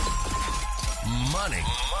Money.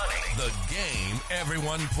 The game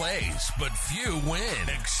everyone plays, but few win.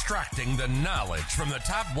 Extracting the knowledge from the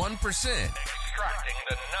top 1%.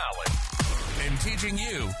 And teaching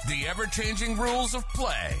you the ever-changing rules of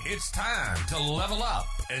play. It's time to level up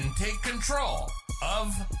and take control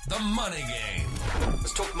of the money game.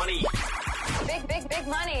 Let's talk money. Big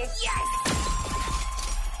money. Yes!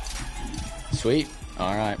 Sweet.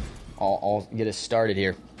 All right. I'll get us started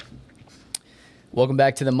here. Welcome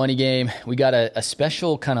back to the Money Game. We got a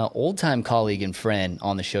special kind of old-time colleague and friend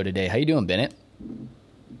on the show today. How you doing, Bennet?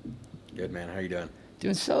 Good, man. How you doing?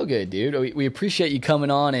 Doing so good, dude. We appreciate you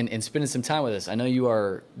coming on and spending some time with us. I know you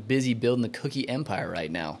are busy building the cookie empire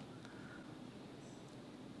right now.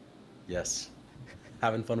 Yes.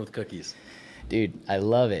 Having fun with cookies. Dude, I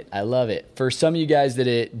love it. I love it. For some of you guys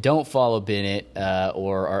that don't follow Bennet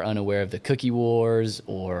or are unaware of the cookie wars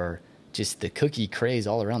or just the cookie craze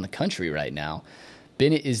all around the country right now,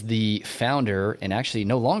 Bennet is the founder and actually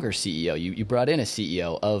no longer CEO. You brought in a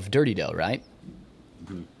CEO of Dirty Dough, right?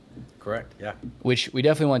 Mm-hmm. Correct, yeah. Which we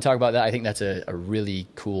definitely want to talk about that. I think that's a really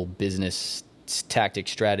cool business tactic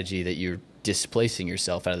strategy that you're displacing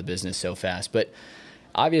yourself out of the business so fast. But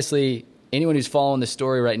obviously, anyone who's following the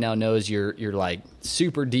story right now knows you're like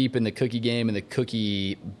super deep in the cookie game and the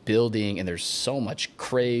cookie building, and there's so much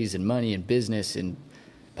craze and money and business and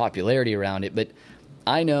popularity around it. But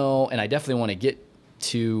I know, and I definitely want to get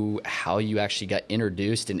to how you actually got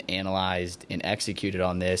introduced and analyzed and executed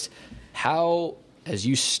on this. How, as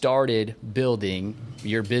you started building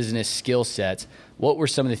your business skill sets, what were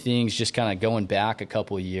some of the things, just kind of going back a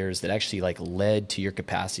couple of years, that actually like led to your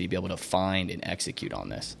capacity to be able to find and execute on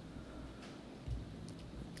this?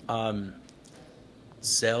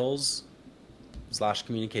 Sales /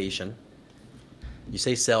 communication. You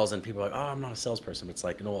say sales and people are like, oh, I'm not a salesperson. It's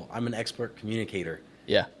like, no, I'm an expert communicator.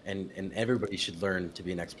 Yeah. And everybody should learn to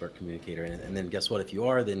be an expert communicator. And then guess what? If you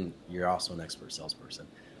are, then you're also an expert salesperson.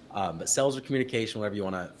 But sales or communication, whatever you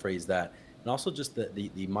want to phrase that. And also just the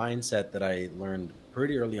mindset that I learned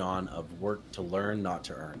pretty early on of work to learn, not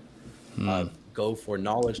to earn. Go for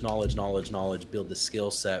knowledge, build the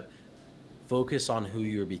skill set. Focus on who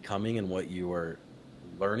you're becoming and what you are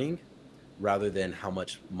learning rather than how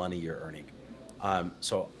much money you're earning.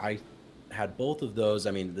 So I had both of those.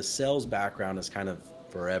 I mean, the sales background is kind of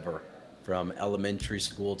forever, from elementary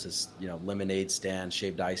school to, lemonade stands,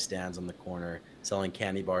 shaved ice stands on the corner, selling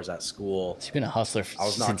candy bars at school. So you've been a hustler I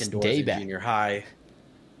was knocking since doors day in back. junior high.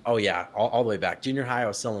 Oh yeah, all the way back. Junior high, I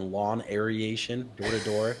was selling lawn aeration door to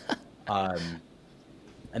door. And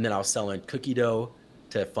then I was selling cookie dough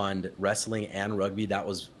to fund wrestling and rugby. That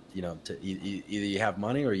was, to either you have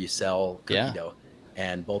money or you sell cookie dough.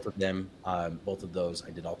 And both of those I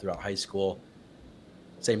did all throughout high school.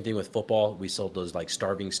 Same thing with football. We sold those like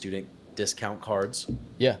starving student discount cards.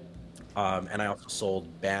 Yeah. And I also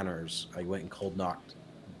sold banners. I went and cold knocked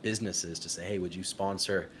businesses to say, hey, would you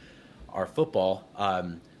sponsor our football?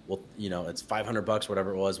 Well, it's $500,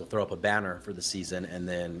 whatever it was. We'll throw up a banner for the season, and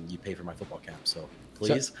then you pay for my football camp. So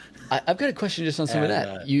please. So, I've got a question just on some of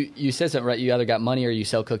that. You said something, right? You either got money or you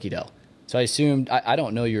sell cookie dough. So I assumed, I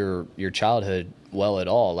don't know your childhood well at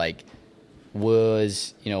all. Like, what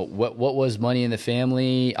was money in the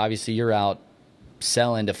family? Obviously, you're out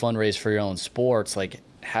selling to fundraise for your own sports. Like,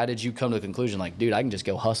 how did you come to the conclusion, like, dude, I can just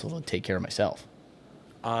go hustle and take care of myself?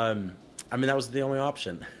 I mean, that was the only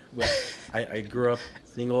option. I grew up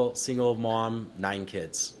single mom, 9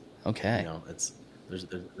 kids. Okay.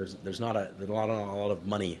 There's not a lot of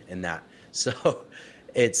money in that. So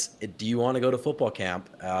do you want to go to football camp?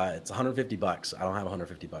 It's $150. I don't have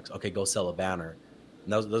 $150. Okay, go sell a banner.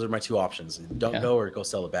 And those are my two options. Don't go or go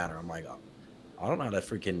sell a banner. I'm like, I don't know how to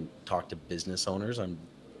freaking talk to business owners. I'm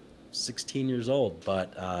 16 years old,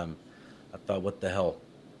 but I thought, what the hell?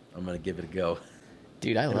 I'm going to give it a go.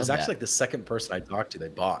 Dude, I love that. It was actually like the second person I talked to, they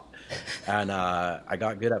bought. And I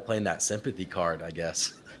got good at playing that sympathy card, I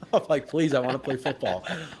guess. I'm like, please, I want to play football.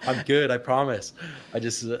 I'm good, I promise. I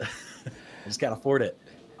just can't afford it.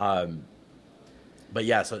 But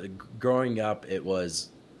yeah, so growing up, it was,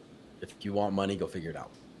 if you want money, go figure it out.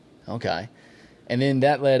 Okay. And then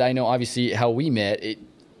that led, I know obviously how we met, it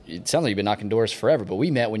sounds like you've been knocking doors forever, but we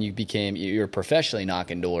met when you were professionally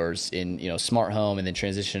knocking doors in, smart home and then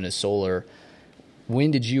transitioned to solar. When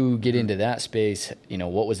did you get into that space?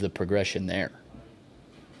 What was the progression there?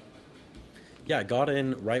 Yeah, I got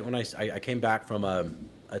in right when I came back from a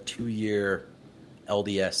 2-year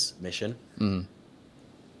LDS mission. Mm.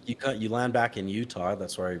 You land back in Utah.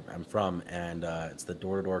 That's where I'm from, and it's the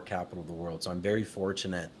door-to-door capital of the world. So I'm very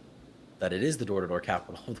fortunate that it is the door-to-door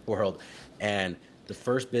capital of the world. And the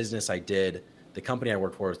first business I did, the company I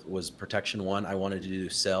worked for was Protection One. I wanted to do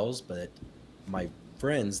sales, but my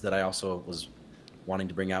friends that I also was wanting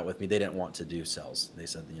to bring out with me, they didn't want to do sales. They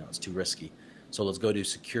said, it's too risky. So let's go do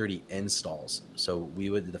security installs. So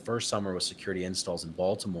the first summer was security installs in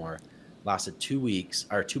Baltimore, lasted 2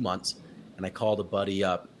 months. And I called a buddy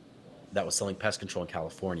up that was selling pest control in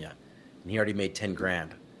California, and he already made 10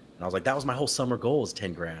 grand. And I was like, that was my whole summer goal, is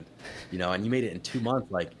 10 grand, and you made it in 2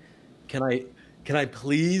 months. Like, can I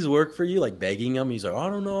please work for you? Like, begging him. He's like, I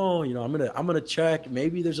don't know. I'm going to check.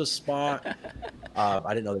 Maybe there's a spot.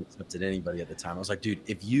 I didn't know they accepted anybody at the time. I was like, dude,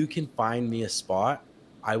 if you can find me a spot,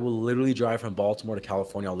 I will literally drive from Baltimore to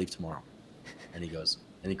California. I'll leave tomorrow. And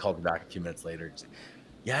he called me back a few minutes later. He's like,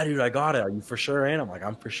 yeah, dude, I got it. Are you for sure in? I'm like,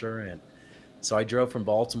 I'm for sure in. So I drove from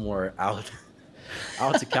Baltimore out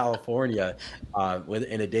to California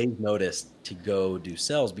in a day's notice to go do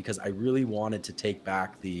sales, because I really wanted to take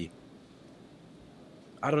back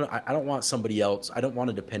I don't want somebody else. I don't want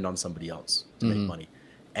to depend on somebody else to make money.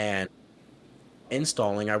 And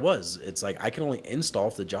installing, it's like, I can only install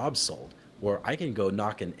if the job's sold, or I can go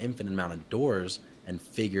knock an infinite amount of doors and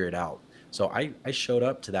figure it out. So I showed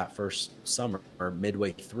up to that first summer, or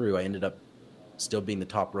midway through. I ended up still being the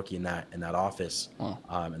top rookie in that office. Wow.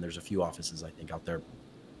 And there's a few offices, I think, out there.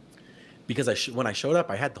 Because when I showed up,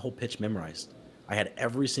 I had the whole pitch memorized. I had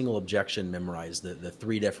every single objection memorized, the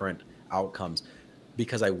 3 different outcomes,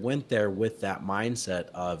 because I went there with that mindset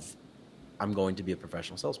of, I'm going to be a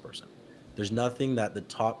professional salesperson. There's nothing that the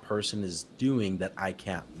top person is doing that I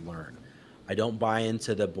can't learn. I don't buy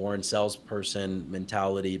into the born salesperson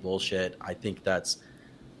mentality bullshit. I think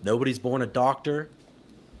nobody's born a doctor.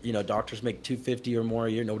 Doctors make $250 or more a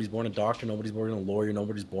year. Nobody's born a doctor. Nobody's born a lawyer.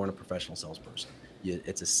 Nobody's born a professional salesperson.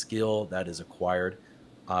 It's a skill that is acquired.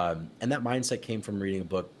 And that mindset came from reading a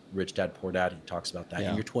book, Rich Dad, Poor Dad. He talks about that.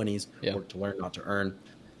 In your 20s, work to learn, not to earn.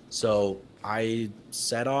 So I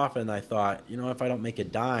set off and I thought, if I don't make a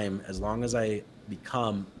dime, as long as I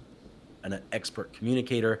become an expert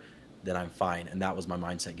communicator, then I'm fine. And that was my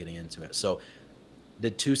mindset getting into it. So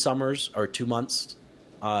did 2 months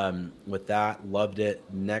with that, loved it.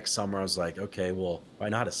 Next summer, I was like, okay, well, if I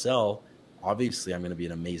know how to sell, obviously I'm going to be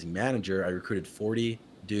an amazing manager. I recruited 40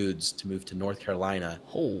 dudes to move to North Carolina.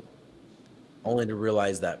 Oh. Only to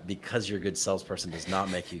realize that because you're a good salesperson does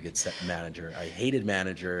not make you a good manager. I hated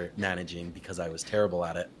managing because I was terrible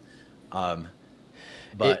at it.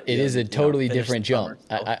 But it is a totally different jump.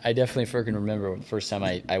 I definitely freaking remember the first time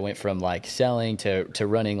I went from like selling to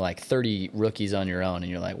running like 30 rookies on your own,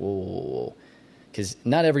 and you're like, whoa. Because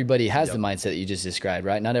not everybody has the mindset that you just described,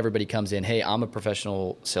 right? Not everybody comes in, hey, I'm a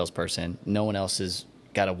professional salesperson. No one else has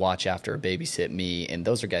got to watch after or babysit me. And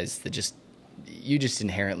those are guys that you just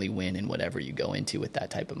inherently win in whatever you go into with that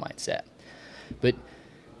type of mindset. But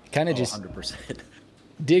kind of just 100%.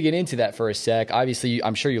 digging into that for a sec. Obviously,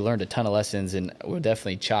 I'm sure you learned a ton of lessons, and we'll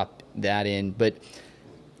definitely chop that in. But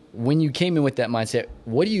when you came in with that mindset,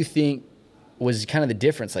 what do you think was kind of the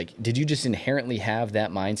difference? Like, did you just inherently have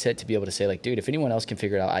that mindset to be able to say, like, dude, if anyone else can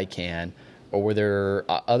figure it out, I can? Or were there,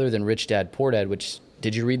 other than Rich Dad, Poor Dad, which,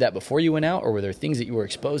 did you read that before you went out? Or were there things that you were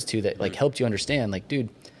exposed to that, like, helped you understand, like, dude,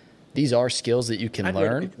 these are skills that you can learn?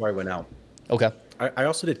 I read it before I went out. Okay. I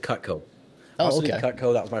also did Cutco. Did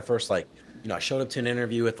Cutco. That was my first, I showed up to an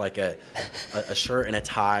interview with like a shirt and a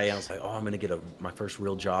tie. And I was like, oh, I'm going to get my first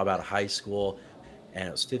real job out of high school. And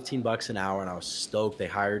it was $15 an hour. And I was stoked. They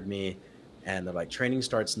hired me. And they're like, training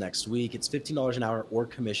starts next week. It's $15 an hour or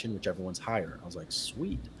commission, whichever one's higher. I was like,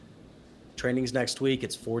 sweet. Training's next week.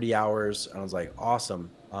 It's 40 hours. And I was like,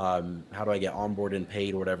 awesome. How do I get onboarded and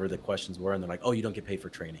paid, or whatever the questions were? And they're like, oh, you don't get paid for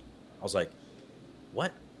training. I was like,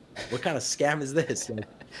 what? What kind of scam is this? Like,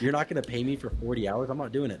 you're not going to pay me for 40 hours? I'm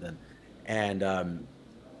not doing it then. And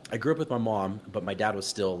I grew up with my mom, but my dad was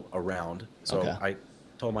still around. So I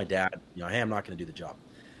told my dad, hey, I'm not going to do the job.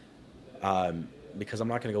 Because I'm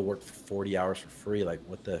not going to go work for 40 hours for free. Like,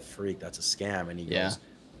 what the freak? That's a scam. And he goes,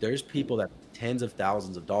 there's people that tens of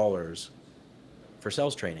thousands of dollars for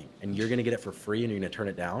sales training, and you're going to get it for free and you're going to turn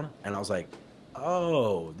it down. And I was like,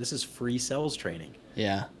 oh, this is free sales training.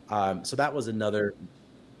 Yeah. So that was another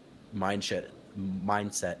mindset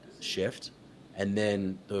shift. And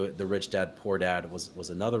then the Rich Dad, Poor Dad was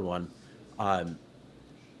another one. And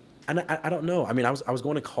I don't know. I mean, I was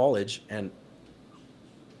going to college, and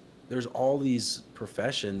there's all these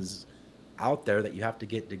professions out there that you have to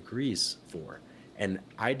get degrees for. And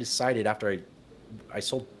I decided after I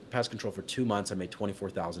sold pest control for 2 months, I made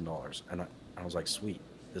 $24,000. And I was like, sweet,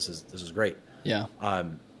 this is great. Yeah.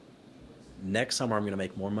 Next summer I'm going to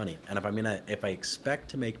make more money. And if I expect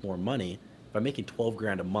to make more money, if I'm making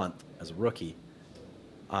 $12,000 a month as a rookie,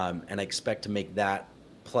 and I expect to make that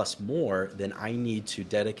plus more, then I need to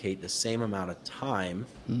dedicate the same amount of time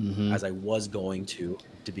as I was going to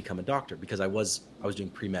become a doctor, because I was doing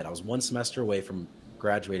pre-med. I was one semester away from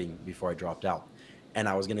graduating before I dropped out. And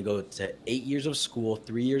I was going to go to 8 years of school,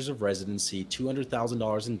 3 years of residency,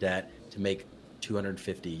 $200,000 in debt to make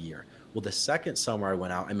 $250 a year. Well, the second summer I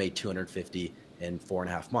went out, I made $250 in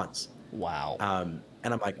 4.5 months. Wow.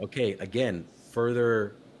 And I'm like, okay, again,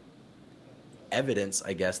 further evidence,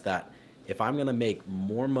 I guess, that if I'm going to make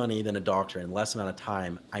more money than a doctor in less amount of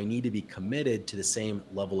time, I need to be committed to the same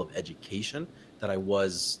level of education that I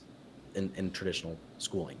was in traditional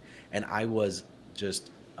schooling. And I was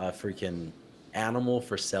just a freaking animal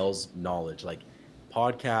for sales knowledge, like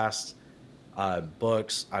podcasts,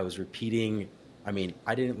 books. I was repeating. I mean,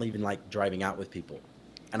 I didn't even like driving out with people,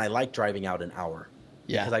 and I like driving out an hour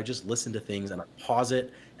because I just listened to things and I'd pause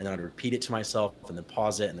it and then I'd repeat it to myself and then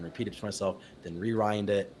pause it and then repeat it to myself, then rewind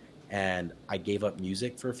it. And I gave up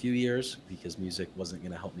music for a few years because music wasn't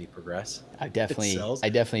going to help me progress. I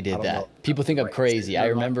definitely did that. People think I'm crazy. I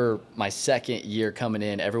remember my second year coming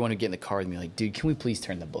in, everyone would get in the car with me like, dude, can we please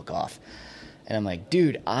turn the book off? And I'm like,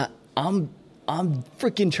 dude, I'm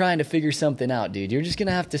freaking trying to figure something out, dude. You're just going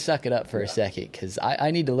to have to suck it up for a second because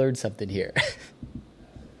I need to learn something here.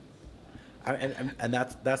 And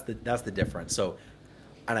that's the difference. So,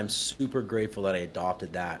 and I'm super grateful that I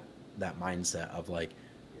adopted that mindset of like,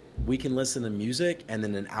 we can listen to music and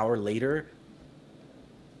then an hour later,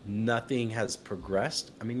 nothing has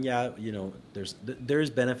progressed. I mean, yeah, you know, there's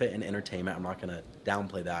benefit in entertainment. I'm not going to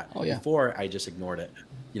downplay that. Oh, yeah. Before, I just ignored it.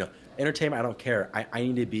 You know, entertainment, I don't care. I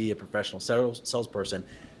need to be a professional salesperson.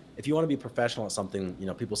 If you want to be professional at something, you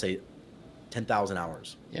know, people say 10,000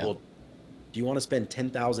 hours. Yeah. Well, do you want to spend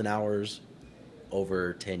 10,000 hours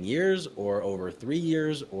over 10 years or over 3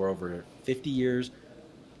 years or over 50 years?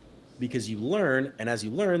 Because you learn, and as you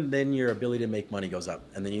learn, then your ability to make money goes up.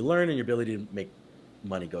 And then you learn and your ability to make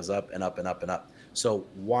money goes up and up and up and up. So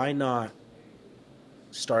why not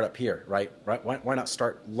start up here, right? Why not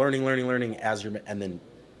start learning as you're, and then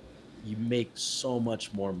you make so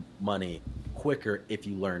much more money quicker if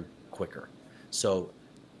you learn quicker. So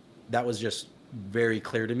that was just very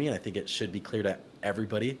clear to me, and I think it should be clear to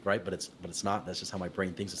everybody, right? But it's not. That's just how my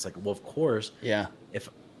brain thinks. It's like, well, of course, yeah.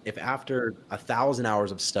 If after 1,000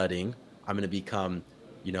 hours of studying, I'm going to become,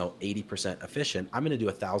 80% efficient, I'm going to do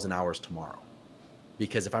 1,000 hours tomorrow.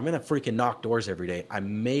 Because if I'm going to freaking knock doors every day, I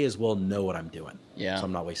may as well know what I'm doing. Yeah. So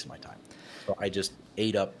I'm not wasting my time. So I just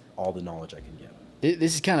ate up all the knowledge I can get.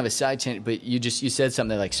 This is kind of a side tangent, but you said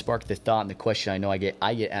something that like sparked the thought and the question. I know I get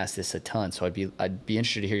asked this a ton, so I'd be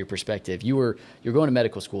interested to hear your perspective. You're going to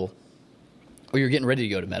medical school, or you're getting ready to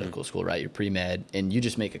go to medical school, right? You're pre-med, and you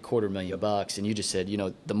just make $250,000, and you just said,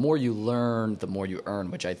 the more you learn, the more you earn,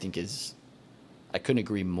 which I think I couldn't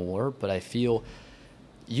agree more. But I feel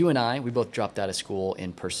you and we both dropped out of school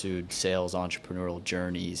and pursued sales, entrepreneurial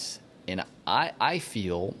journeys, and I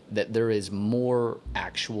feel that there is more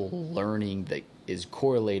actual learning that is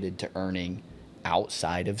correlated to earning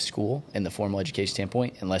outside of school in the formal education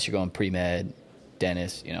standpoint, unless you're going pre-med,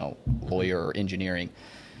 dentist, lawyer or engineering.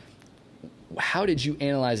 How did you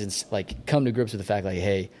analyze and like come to grips with the fact like,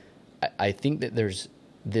 hey, I think that there's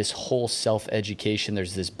this whole self-education,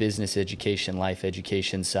 there's this business education, life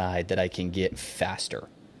education side that I can get faster?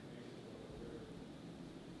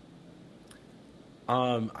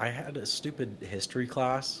 I had a stupid history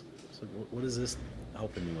class. So what is this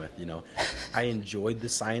helping me with? I enjoyed the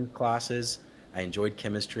science classes. I enjoyed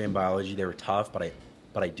chemistry and biology. They were tough, but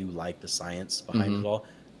I do like the science behind it all.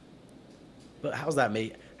 But how's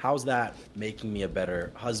that making me a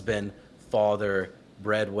better husband, father,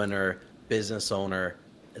 breadwinner, business owner?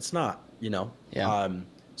 It's not, Yeah.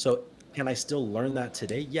 So can I still learn that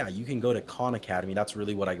today? Yeah, you can go to Khan Academy. That's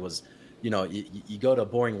really what I was, you go to a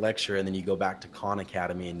boring lecture and then you go back to Khan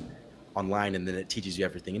Academy and online, and then it teaches you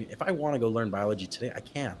everything. And if I want to go learn biology today, I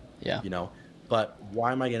can. Yeah. But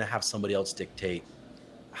why am I going to have somebody else dictate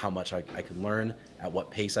how much I can learn, at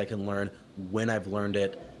what pace I can learn, when I've learned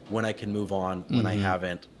it, when I can move on, when I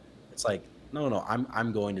haven't? It's like, no,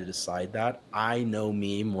 I'm going to decide that. I know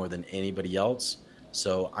me more than anybody else,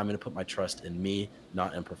 so I'm going to put my trust in me,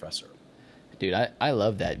 not in professor. Dude, I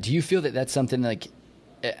love that. Do you feel that that's something like,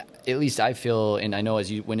 at least I feel, and I know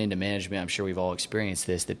as you went into management, I'm sure we've all experienced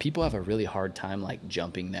this, that people have a really hard time like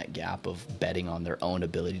jumping that gap of betting on their own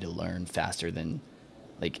ability to learn faster than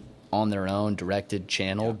like on their own, directed,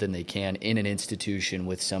 channeled, than they can in an institution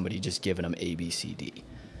with somebody just giving them A, B, C, D.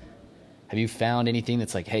 Have you found anything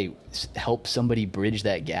that's like, hey, help somebody bridge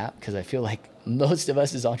that gap? Because I feel like most of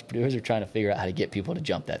us as entrepreneurs are trying to figure out how to get people to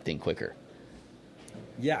jump that thing quicker.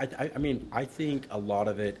 Yeah, I mean, I think a lot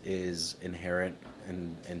of it is inherent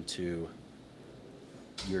into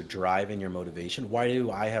your drive and your motivation. Why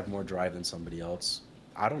do I have more drive than somebody else?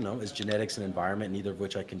 I don't know. It's genetics and environment, neither of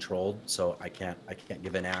which I controlled. So I can't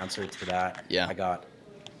give an answer to that. Yeah. I got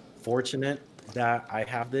fortunate that I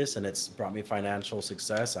have this and it's brought me financial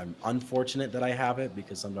success. I'm unfortunate that I have it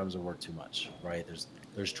because sometimes I work too much, right?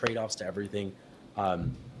 There's trade-offs to everything.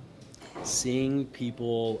 Um, Seeing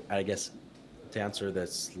people, I guess, to answer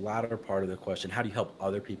this latter part of the question, how do you help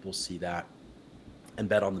other people see that and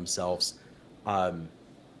bet on themselves? Um,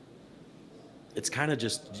 it's kind of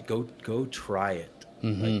just go try it.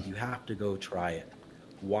 Like you have to go try it.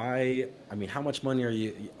 Why? I mean, how much money are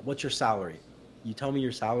you? What's your salary? You tell me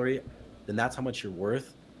your salary, then that's how much you're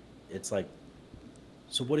worth. It's like,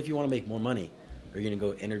 so what if you want to make more money? Are you going to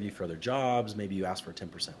go interview for other jobs? Maybe you ask for a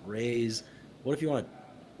 10% raise. What if you want to,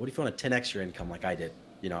 what if you want to 10x your income like I did?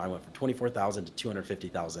 You know, I went from 24,000 to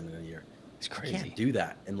 250,000 in a year. It's I crazy. can't do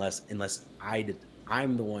that unless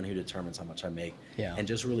I'm the one who determines how much I make. Yeah. And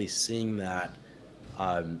just really seeing that,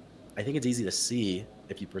 I think it's easy to see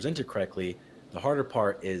if you present it correctly. The harder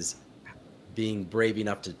part is being brave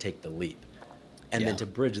enough to take the leap. And then to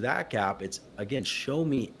bridge that gap, it's again, show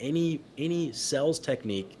me any sales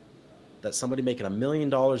technique that somebody making $1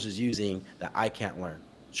 million is using that I can't learn.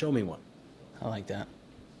 Show me one. I like that.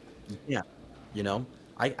 Yeah. You know,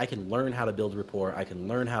 I can learn how to build rapport. I can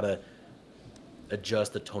learn how to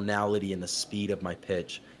adjust the tonality and the speed of my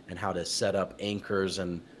pitch and how to set up anchors,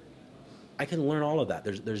 and I can learn all of that.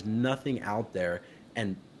 There's nothing out there,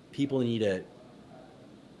 and people need to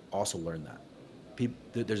also learn that.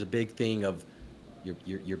 There's a big thing of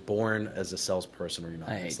you're born as a salesperson or you're not.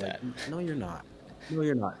 I hate that. No, you're not. No,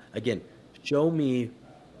 you're not. Again, show me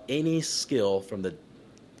any skill from the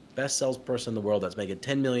best salesperson in the world that's making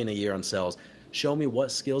 10 million a year on sales. Show me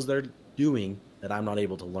what skills they're doing that I'm not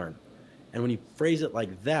able to learn. And when you phrase it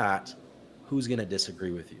like that, who's going to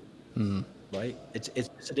disagree with you? Right? It's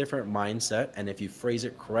a different mindset. And if you phrase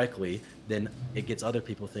it correctly, then it gets other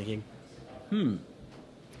people thinking,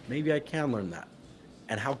 maybe I can learn that.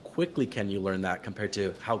 And how quickly can you learn that compared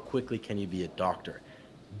to how quickly can you be a doctor?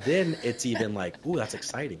 Then it's even like, ooh, that's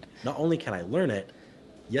exciting. Not only can I learn it,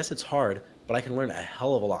 yes, it's hard, but I can learn a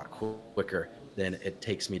hell of a lot quicker than it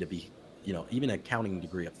takes me to be, you know, even an accounting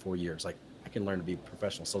degree at 4 years. Like, I can learn to be a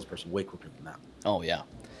professional salesperson way quicker than that. Oh, yeah.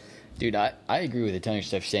 Dude, I agree with a ton of your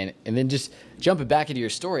stuff you're saying. And then just jumping back into your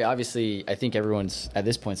story, obviously, I think everyone's at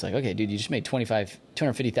this point, it's like, okay, dude, you just made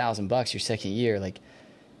 $250,000 your second year. Like,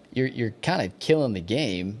 you're kind of killing the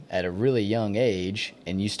game at a really young age,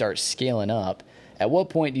 and you start scaling up. At what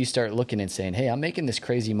point do you start looking and saying, hey, I'm making this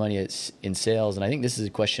crazy money in sales? And I think this is a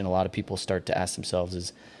question a lot of people start to ask themselves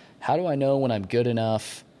is, how do I know when I'm good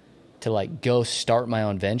enough to like go start my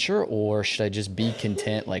own venture, or should I just be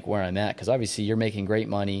content like where I'm at? Because obviously you're making great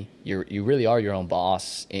money. You really are your own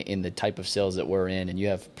boss in the type of sales that we're in, and you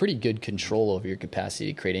have pretty good control over your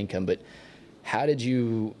capacity to create income. But how did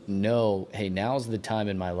you know, hey, now's the time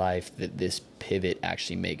in my life that this pivot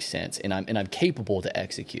actually makes sense and I'm capable to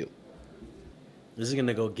execute? This is going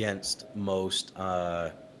to go against most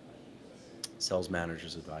sales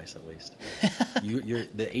managers' advice, at least. You're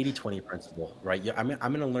the 80-20 principle, right? I'm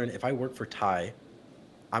going to learn, if I work for Ty,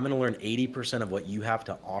 I'm going to learn 80% of what you have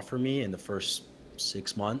to offer me in the first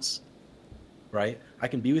 6 months, right? I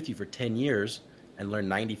can be with you for 10 years and learn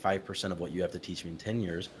 95% of what you have to teach me in 10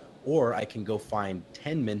 years. Or I can go find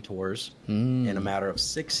 10 mentors in a matter of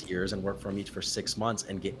 6 years and work for them each for 6 months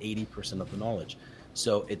and get 80% of the knowledge.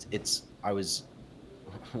 So I was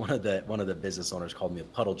one of the business owners called me a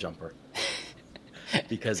puddle jumper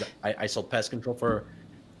because I sold pest control for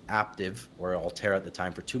Aptiv or Altera at the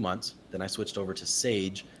time for 2 months. Then I switched over to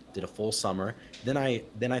Sage, did a full summer. Then I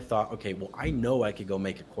thought, okay, well, I know I could go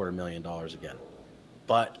make $250,000 again,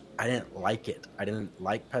 but I didn't like it. I didn't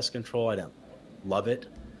like pest control. I didn't love it.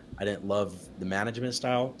 I didn't love the management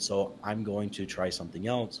style, so I'm going to try something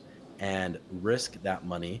else and risk that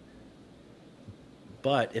money.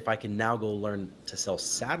 But if I can now go learn to sell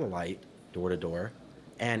satellite door to door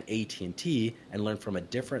and AT&T and learn from a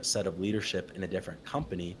different set of leadership in a different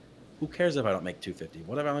company, who cares if I don't make 250?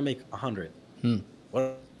 What if I only make 100?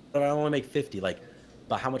 What if I only make 50? Like,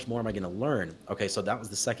 but how much more am I going to learn? Okay, so that was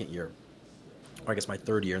the second year, or I guess my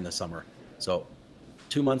third year in the summer. So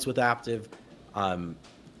 2 months with Aptiv,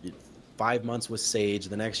 5 months with Sage.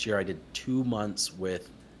 The next year I did 2 months with,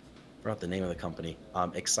 I forgot the name of the company,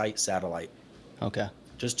 Excite Satellite. Okay.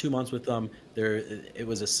 Just 2 months with them. It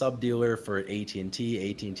was a sub dealer for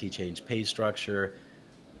AT&T. AT&T changed pay structure.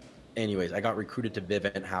 Anyways, I got recruited to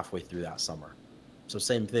Vivint halfway through that summer. So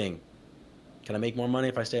same thing. Can I make more money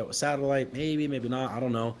if I stay out with satellite? Maybe, maybe not. I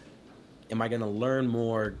don't know. Am I going to learn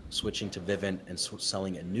more switching to Vivint and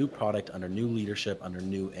selling a new product under new leadership, under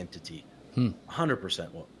new entity?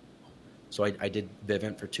 100% will. So I did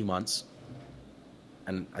Vivint for 2 months,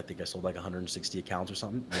 and I think I sold like 160 accounts or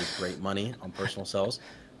something. Made great money on personal sales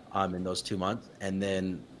in those 2 months. And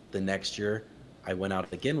then the next year, I went out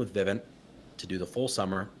again with Vivint to do the full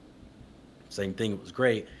summer. Same thing, it was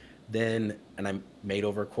great. And I made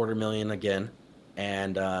over $250,000 again.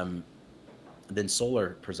 And then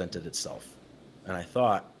solar presented itself. And I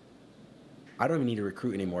thought, I don't even need to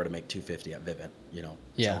recruit anymore to make 250 at Vivint,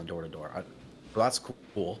 selling door to door. Well, that's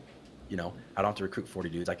cool. I don't have to recruit 40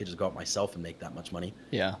 dudes. I could just go out myself and make that much money.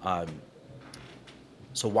 Yeah.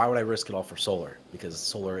 So why would I risk it all for solar? Because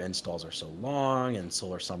solar installs are so long and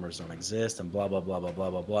solar summers don't exist and blah, blah, blah, blah,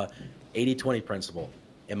 blah, blah, blah. 80-20 principle.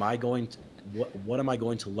 What am I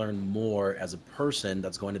going to learn more as a person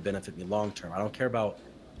that's going to benefit me long term? I don't care about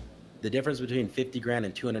the difference between 50 grand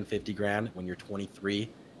and 250 grand when you're 23.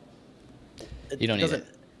 You don't need it.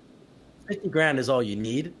 50 grand is all you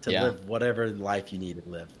need to live whatever life you need to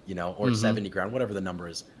live, or 70 grand, whatever the number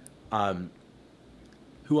is.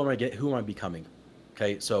 Who am I becoming?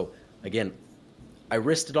 Okay. So again, I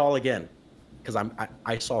risked it all again because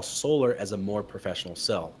I saw solar as a more professional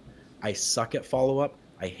sell. I suck at follow-up.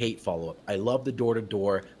 I hate follow-up. I love the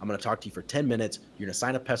door-to-door. I'm going to talk to you for 10 minutes. You're going to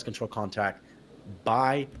sign a pest control contract.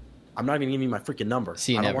 Bye. I'm not even giving you my freaking number.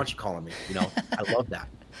 I don't want you calling me. I love that.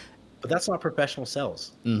 But that's not professional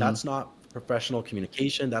sales. That's not professional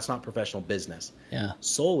communication. That's not professional business. Yeah.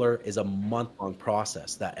 Solar is a month-long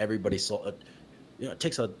process that everybody it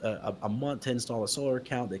takes a month to install a solar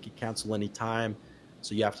account. They can cancel any time.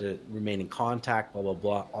 So you have to remain in contact, blah, blah,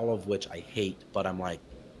 blah, all of which I hate. But I'm like,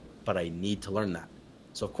 but I need to learn that.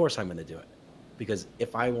 So of course I'm going to do it. Because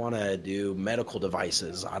if I want to do medical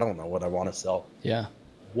devices, I don't know what I want to sell. Yeah.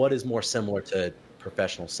 What is more similar to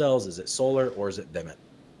professional sales? Is it solar or is it Bennet?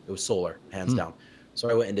 It was solar, hands down. So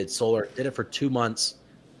I went and did solar, did it for 2 months,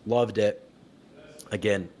 loved it.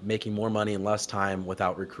 Again, making more money in less time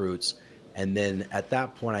without recruits. And then at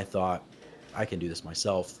that point, I thought, I can do this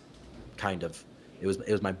myself, kind of. It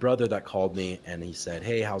was my brother that called me and he said,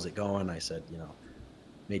 hey, how's it going? I said,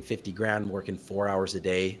 made 50 grand working 4 hours a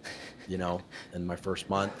day, in my first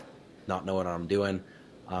month, not knowing what I'm doing.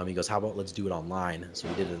 He goes, how about let's do it online? So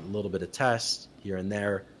we did a little bit of tests here and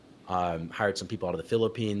there, hired some people out of the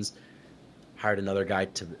Philippines, hired another guy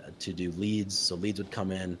to do leads. So leads would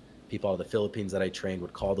come in, people out of the Philippines that I trained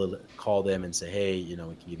would call them and say, hey, we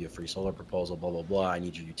can give you a free solar proposal, blah, blah, blah. I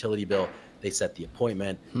need your utility bill. They set the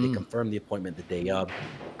appointment. They confirm the appointment the day of.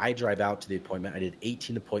 I drive out to the appointment. I did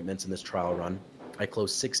 18 appointments in this trial run. I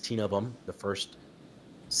closed 16 of them the first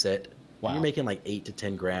sit. Wow. You're making like 8 to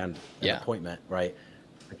 10 grand an appointment, right?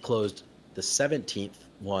 I closed the 17th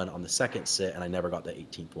one on the second sit, and I never got the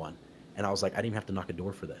 18th one. And I was like, I didn't even have to knock a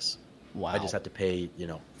door for this. Wow. I just had to pay,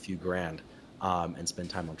 a few grand and spend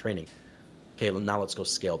time on training. Okay, now let's go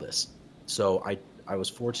scale this. So I was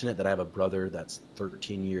fortunate that I have a brother that's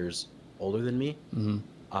 13 years older than me.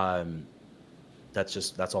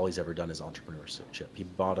 That's all he's ever done is entrepreneurship. He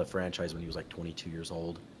bought a franchise when he was like 22 years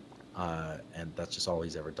old. And that's just all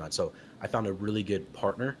he's ever done. So I found a really good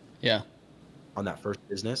partner. Yeah. On that first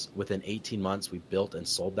business. Within 18 months, we built and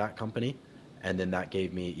sold that company. And then that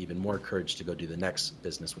gave me even more courage to go do the next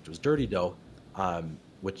business, which was Dirty Dough,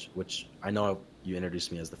 which I know you introduced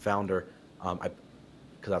me as the founder, because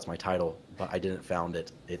that's my title, but I didn't found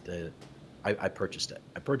it. I purchased it.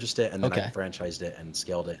 And then I franchised it and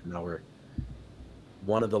scaled it. And now we're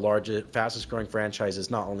one of the largest, fastest growing franchises,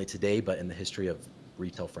 not only today, but in the history of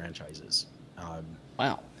retail franchises.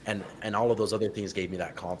 Wow. And all of those other things gave me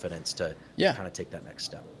that confidence to kind of take that next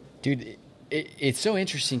step. Dude, it's so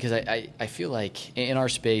interesting because I feel like in our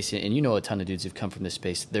space, and a ton of dudes who've come from this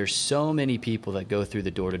space, there's so many people that go through the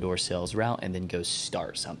door-to-door sales route and then go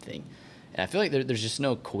start something. And I feel like there's just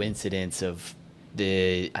no coincidence of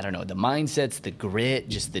the mindsets, the grit,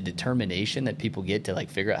 just the determination that people get to like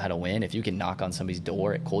figure out how to win. If you can knock on somebody's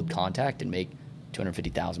door at cold contact and make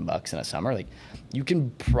 $250,000 in a summer, like you can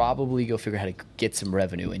probably go figure out how to get some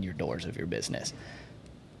revenue in your doors of your business.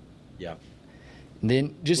 Yeah. And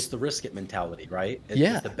then just it's the risk it mentality, right?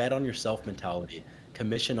 It's the bet on yourself mentality.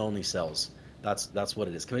 Commission only sells. That's what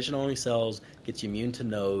it is. Commission only sells, gets you immune to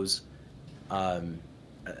no's.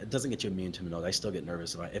 It doesn't get you immune to no's. I still get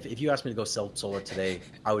nervous about it. If you asked me to go sell solar today,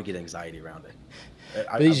 I would get anxiety around it.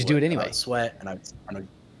 But you just do it anyway. I'd sweat and I'd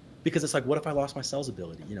because it's like, what if I lost my sales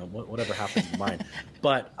ability? Whatever happens to mine.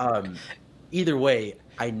 But either way,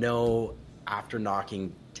 I know after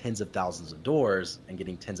knocking tens of thousands of doors and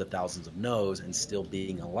getting tens of thousands of no's and still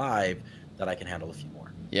being alive, that I can handle a few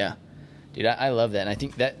more. Yeah. Dude, I love that. And I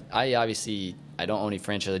think that I don't own any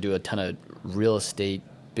franchise. I do a ton of real estate,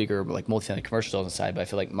 bigger, like multi-family commercials on the side, but I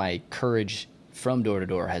feel like my courage from door to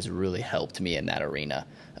door has really helped me in that arena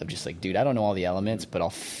of just like, dude, I don't know all the elements, but I'll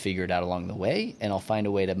figure it out along the way, and I'll find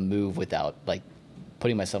a way to move without like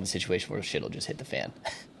putting myself in a situation where shit will just hit the fan.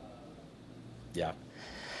 Yeah.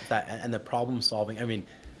 That, and the problem solving, I mean,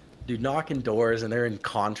 dude, knocking doors and they're in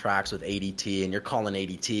contracts with ADT and you're calling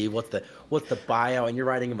ADT, what's the buyout, and you're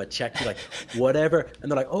writing them a check, you're like, whatever.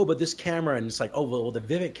 And they're like, oh, but this camera, and it's like, oh, well, the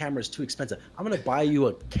Vivint camera is too expensive. I'm going to buy you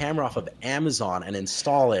a camera off of Amazon and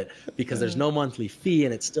install it because there's no monthly fee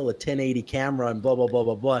and it's still a 1080 camera and blah, blah, blah,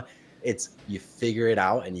 blah, blah. It's, you figure it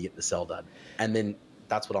out and you get the sell done. And then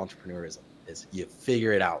that's what entrepreneurism is. You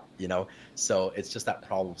figure it out, you know? So it's just that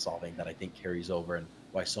problem solving that I think carries over, and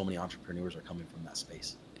why so many entrepreneurs are coming from that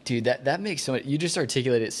space. Dude, that makes so much, you just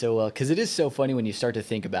articulate it so well, because it is so funny when you start to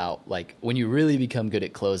think about like when you really become good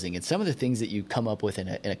at closing and some of the things that you come up with in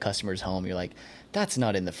a customer's home, you're like, that's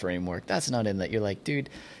not in the framework, that's not in that. You're like, dude,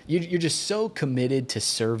 you're just so committed to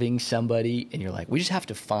serving somebody, and you're like, we just have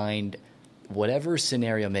to find whatever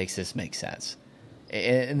scenario makes this make sense.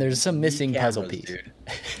 And there's some missing puzzle piece. Dude.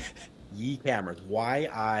 Yee cameras,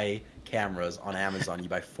 YI cameras on Amazon. You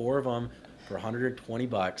buy 4 of them for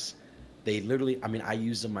 $120. They literally, I mean, I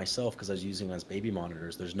use them myself because I was using them as baby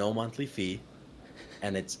monitors. There's no monthly fee,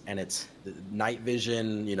 and it's night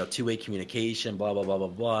vision, you know, 2-way communication, blah, blah, blah, blah,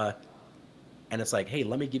 blah. And it's like, hey,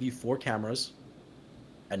 let me give you 4 cameras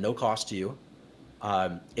at no cost to you.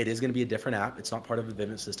 It is going to be a different app. It's not part of a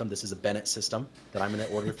Vivint system. This is a Bennet system that I'm going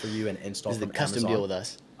to order for you and install from Amazon. This is a custom deal with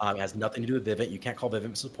us. It has nothing to do with Vivint. You can't call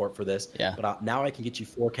Vivint support for this. Yeah. But now I can get you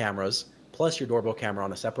 4 cameras plus your doorbell camera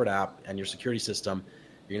on a separate app and your security system.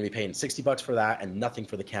 You're going to be paying $60 for that and nothing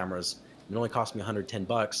for the cameras. It only cost me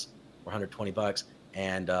 $110 or $120,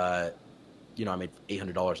 and you know, I made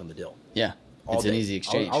 $800 on the deal. Yeah, it's an easy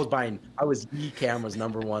exchange. I was E-Camera's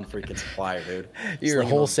 #1 freaking supplier, dude. You're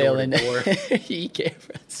wholesaling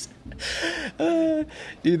E-Cameras.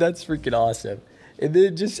 Dude, that's freaking awesome. And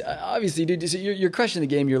then just obviously, dude, so you're crushing the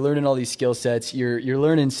game. You're learning all these skill sets. You're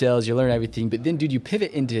learning sales. You're learning everything. But then, dude, you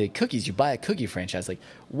pivot into cookies. You buy a cookie franchise. Like,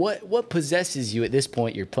 what possesses you at this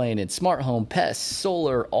point? You're playing in smart home, pests,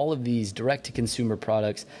 solar, all of these direct-to-consumer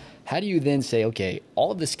products. How do you then say, okay,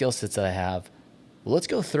 all of the skill sets that I have, let's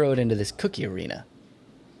go throw it into this cookie arena?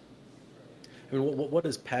 I mean, what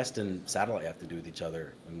does pest and satellite have to do with each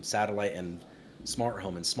other? And satellite and smart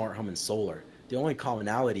home and solar. The only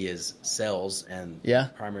commonality is sales and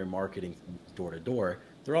primary marketing from door to door.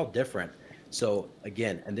 They're all different. So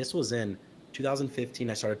again, and this was in 2015,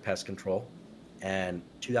 I started pest control, and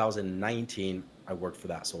 2019, I worked for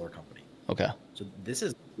that solar company. Okay. So this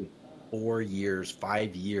is 4 years,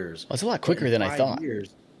 5 years. Well, it's a lot quicker than I thought. 5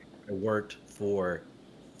 years, I worked for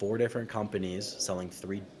 4 different companies selling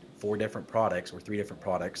 4 different products or 3 different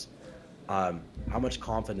products. How much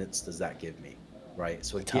confidence does that give me? Right.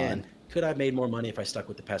 So again, could I have made more money if I stuck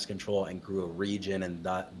with the pest control and grew a region and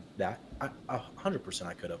that? 100%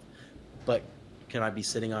 I could have. But can I be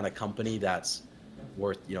sitting on a company that's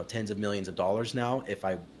worth, you know, tens of millions of dollars now if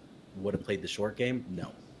I would have played the short game?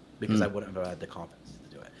 No, because I wouldn't have had the confidence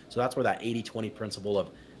to do it. So that's where that 80-20 principle of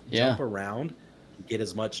jump around, get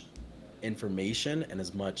as much information and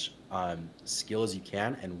as much skill as you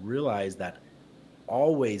can, and realize that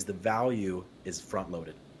always the value is front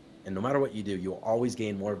loaded. And no matter what you do, you'll always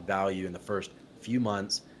gain more value in the first few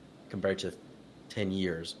months compared to 10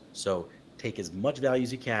 years. So take as much value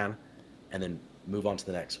as you can and then move on to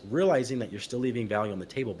the next. Realizing that you're still leaving value on the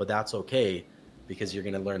table, but that's okay because you're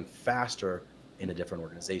going to learn faster in a different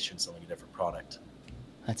organization selling a different product.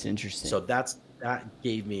 That's interesting. So that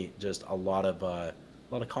gave me just a lot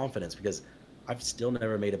of confidence, because I've still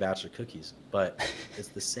never made a batch of cookies, but it's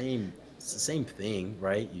the same thing,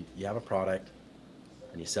 right? You have a product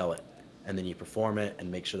and you sell it, and then you perform it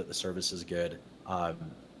and make sure that the service is good.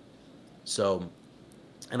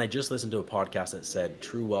 And I just listened to a podcast that said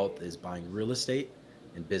true wealth is buying real estate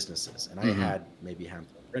and businesses. And I had maybe a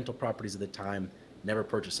handful of rental properties at the time, never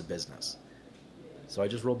purchased a business. So I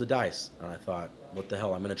just rolled the dice and I thought, what the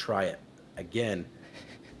hell, I'm going to try it. Again,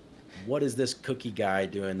 what is this cookie guy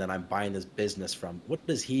doing that I'm buying this business from? What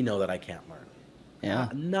does he know that I can't learn? Yeah.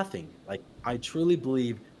 Nothing. Like, I truly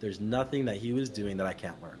believe there's nothing that he was doing that I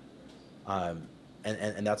can't learn.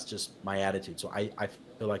 And that's just my attitude. So I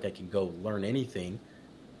feel like I can go learn anything.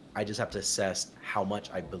 I just have to assess how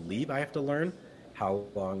much I believe I have to learn, how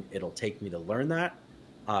long it'll take me to learn that,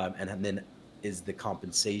 and then is the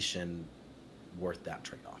compensation worth that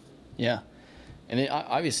trade-off? Yeah. And then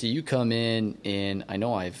obviously you come in, and I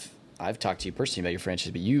know I've I've talked to you personally about your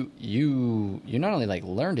franchise, but you not only like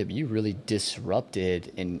learned it, but you really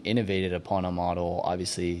disrupted and innovated upon a model.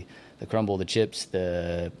 Obviously, the crumble, the chips,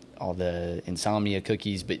 all the insomnia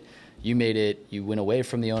cookies, but you made it. You went away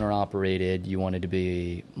from the owner operated. You wanted to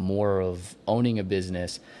be more of owning a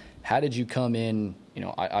business. How did you come in? You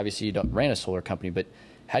know, obviously you ran a solar company, but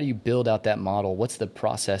how do you build out that model? What's the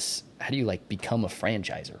process? How do you like become a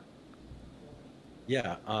franchiser?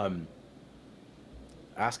 Yeah.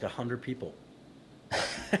 Ask 100 people.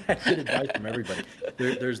 Good advice from everybody.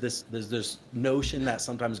 There's this notion that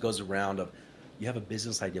sometimes goes around of you have a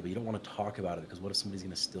business idea, but you don't want to talk about it because what if somebody's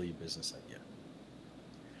going to steal your business idea?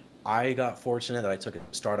 I got fortunate that I took a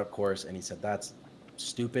startup course and he said, that's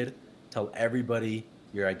stupid. Tell everybody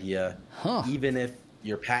your idea, even if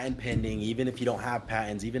you're patent pending, even if you don't have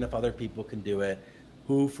patents, even if other people can do it,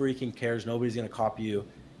 who freaking cares? Nobody's going to copy you.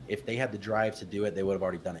 If they had the drive to do it, they would have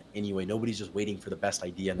already done it anyway. Nobody's just waiting for the best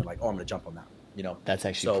idea and they're like, oh, I'm going to jump on that. You know, that's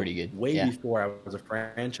actually pretty good. Way before I was a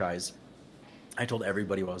franchise, I told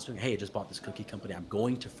everybody what I was doing. Hey, I just bought this cookie company. I'm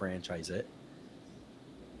going to franchise it.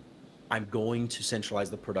 I'm going to centralize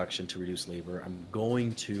the production to reduce labor. I'm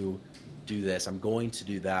going to do this. I'm going to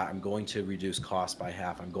do that. I'm going to reduce costs by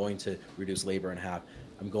half. I'm going to reduce labor in half.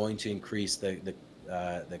 I'm going to increase the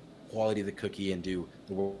quality of the cookie and do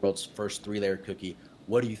the world's first 3-layer cookie.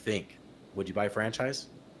 What do you think? Would you buy a franchise?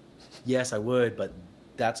 Yes, I would, but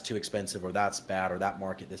that's too expensive, or that's bad, or that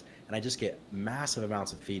market this. And I just get massive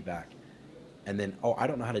amounts of feedback. And then, oh, I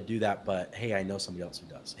don't know how to do that, but hey, I know somebody else who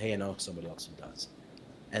does. Hey, I know somebody else who does.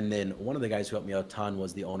 And then one of the guys who helped me out a ton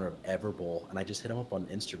was the owner of Everbowl. And I just hit him up on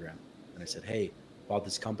Instagram. And I said, hey, about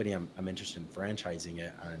this company, I'm interested in franchising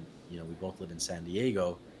it. And, you know, we both live in San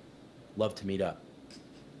Diego. Love to meet up.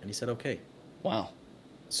 And he said, okay. Wow.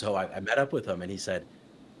 So I met up with him and he said,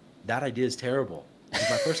 that idea is terrible. Because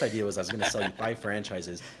my first idea was I was going to sell you 5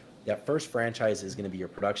 franchises. That first franchise is going to be your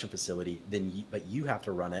production facility. But you have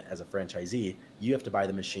to run it as a franchisee. You have to buy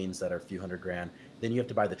the machines that are a few $100,000. Then you have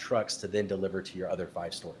to buy the trucks to then deliver to your other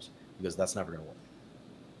 5 stores, because that's never going to work.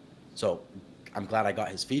 So I'm glad I got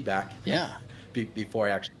his feedback. Yeah. Before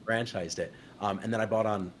I actually franchised it. And then I bought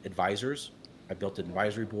on advisors. I built an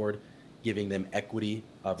advisory board, giving them equity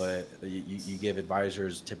of you give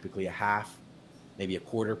advisors typically a half, maybe a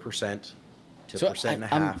 0.25% to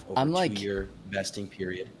 1.5% over a 2-year vesting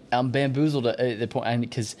period. I'm bamboozled at the point,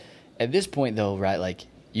 because at this point though, right, like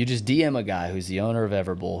you just DM a guy who's the owner of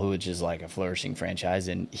Everbowl, who is just like a flourishing franchise,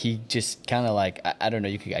 and he just kind of like, I don't know,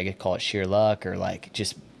 I could call it sheer luck, or like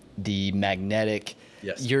just the magnetic,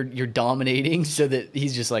 yes, you're dominating, so that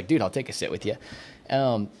he's just like, dude, I'll take a sit with you.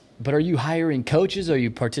 But are you hiring coaches? Are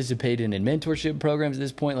you participating in mentorship programs at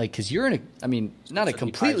this point? Like, because you're in not a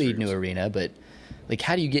completely new arena, but like,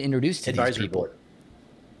 how do you get introduced to these people?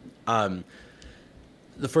 Board.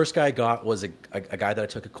 The first guy I got was a guy that I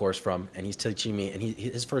took a course from, and he's teaching me. And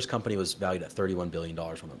his first company was valued at $31 billion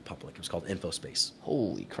when it went public. It was called InfoSpace.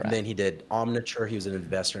 Holy crap! And then he did Omniture. He was an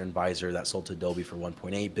investor and advisor that sold to Adobe for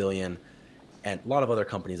 $1.8 billion, and a lot of other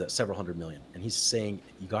companies at several hundred million. And he's saying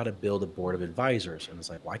you got to build a board of advisors. And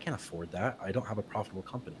it's like, well, I can't afford that. I don't have a profitable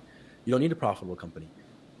company. You don't need a profitable company.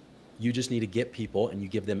 You just need to get people, and you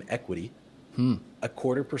give them equity, a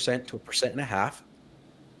 0.25% to 1.5%.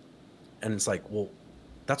 And it's like, well,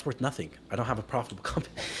 that's worth nothing. I don't have a profitable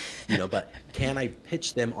company, you know, but can I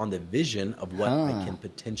pitch them on the vision of what I can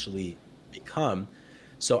potentially become?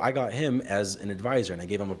 So I got him as an advisor, and I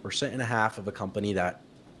gave him a 1.5% of a company that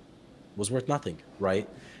was worth nothing, right?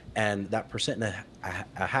 And that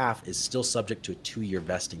 1.5% is still subject to a 2-year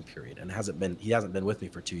vesting period, and he hasn't been with me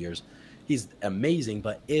for 2 years. He's amazing,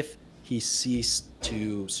 but if he ceased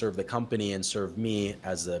to serve the company and serve me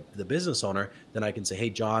as the business owner, then I can say, hey,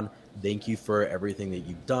 John, thank you for everything that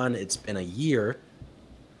you've done. It's been a year.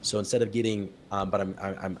 So instead of getting, but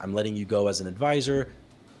I'm letting you go as an advisor,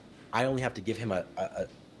 I only have to give him a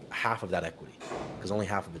half of that equity, because only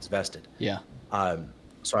half of it's vested. Yeah.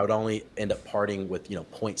 So I would only end up parting with,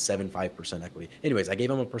 0.75% equity. Anyways, I gave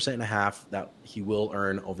him a 1.5% that he will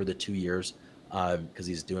earn over the 2 years, because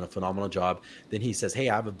he's doing a phenomenal job. Then he says, hey,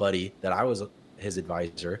 I have a buddy that I was his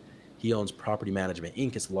advisor. He owns Property Management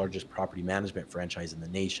Inc. It's the largest property management franchise in the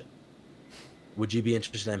nation. Would you be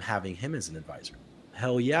interested in having him as an advisor?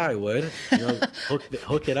 Hell yeah, I would.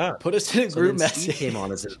 Hook it up. Put us in a group message. He came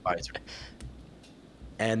on as an advisor.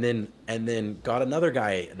 And then got another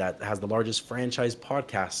guy that has the largest franchise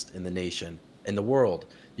podcast in the nation, in the world,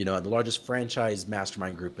 the largest franchise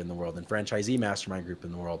mastermind group in the world, and franchisee mastermind group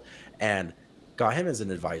in the world, and got him as an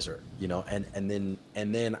advisor, and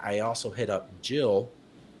then I also hit up Jill,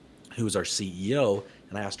 who's our CEO,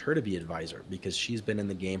 And I asked her to be advisor because she's been in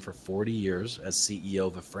the game for 40 years as CEO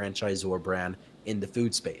of a franchisor brand in the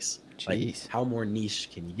food space. Jeez. Like, how more niche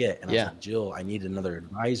can you get? And I was like, Jill, I need another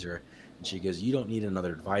advisor. And she goes, you don't need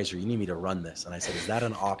another advisor. You need me to run this. And I said, is that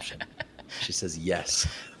an option? She says, yes.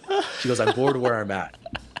 She goes, I'm bored where I'm at.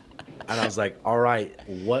 And I was like, all right,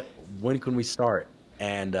 when can we start?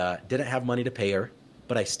 And didn't have money to pay her,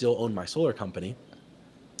 but I still owned my solar company.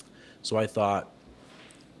 So I thought,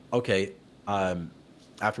 okay,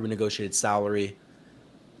 after we negotiated salary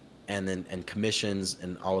and commissions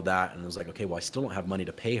and all of that, and I was like, okay, well, I still don't have money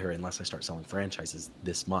to pay her unless I start selling franchises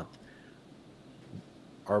this month.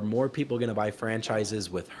 Are more people going to buy franchises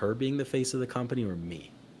with her being the face of the company or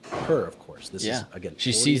me? Her, of course. This is, again,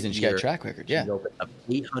 she's seasoned. She got a track record. She's opened up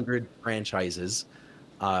 800 franchises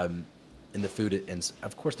in the food, and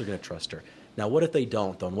of course they're going to trust her. Now, what if they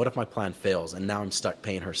don't, though? And what if my plan fails and now I'm stuck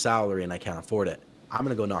paying her salary and I can't afford it? I'm going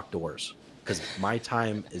to go knock doors because my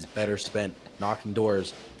time is better spent knocking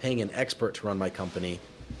doors, paying an expert to run my company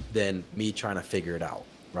than me trying to figure it out,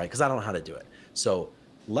 right? Because I don't know how to do it. So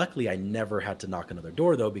luckily, I never had to knock another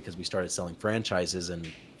door, though, because we started selling franchises.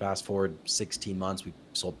 And fast forward 16 months, we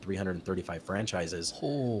sold 335 franchises.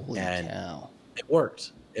 Holy cow. It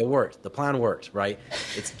worked. It worked. The plan worked, right?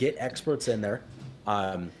 It's get experts in there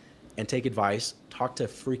and take advice. Talk to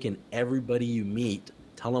freaking everybody you meet.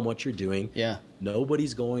 Tell them what you're doing. Yeah.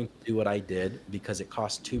 Nobody's going to do what I did because it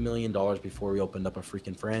cost $2 million before we opened up a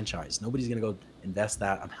freaking franchise. Nobody's going to go invest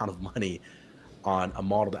that amount of money on a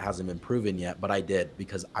model that hasn't been proven yet, but I did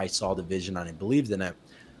because I saw the vision and I believed in it.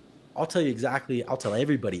 I'll tell you exactly, I'll tell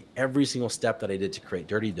everybody every single step that I did to create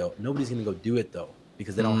Dirty Dough. Nobody's going to go do it though,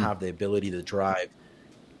 because they don't have the ability to drive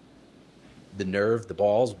the nerve, the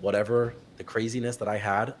balls, whatever, the craziness that I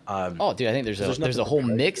had. Oh, dude, I think there's a whole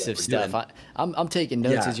mix of stuff. I'm taking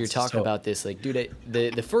notes as you're talking about this. Like, dude,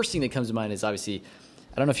 the first thing that comes to mind is obviously,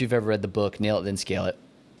 I don't know if you've ever read the book Nail It Then Scale It.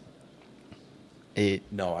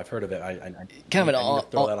 No, I've heard of it. I kind of need to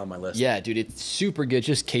throw that on my list. Yeah, dude, it's super good.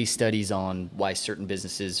 Just case studies on why certain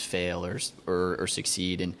businesses fail or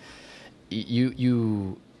succeed, and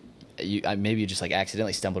you maybe you just like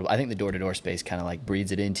accidentally stumbled. I think the door-to-door space kind of like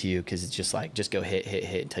breeds it into you because it's just like just go hit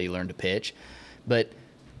until you learn to pitch. But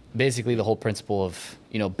basically, the whole principle of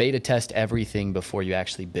beta test everything before you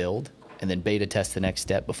actually build, and then beta test the next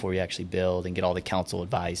step before you actually build, and get all the counsel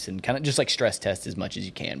advice, and kind of just like stress test as much as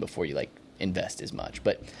you can before you like invest as much.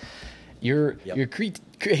 But your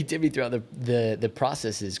creativity throughout the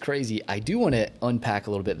process is crazy. I do want to unpack a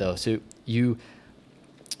little bit though. So you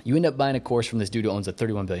end up buying a course from this dude who owns a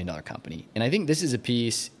 $31 billion company. And I think this is a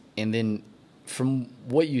piece. And then from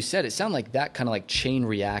what you said, it sounded like that kind of like chain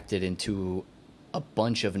reacted into a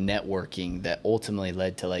bunch of networking that ultimately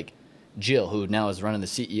led to like Jill, who now is running the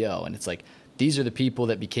CEO. And it's like, these are the people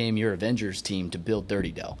that became your Avengers team to build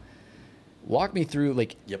Dirty Dough. Walk me through,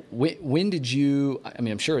 like, when did you, I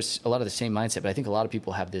mean, I'm sure it's a lot of the same mindset, but I think a lot of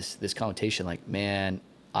people have this connotation like, man,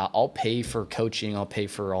 I'll pay for coaching, I'll pay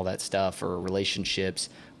for all that stuff or relationships,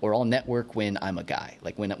 or I'll network when I'm a guy,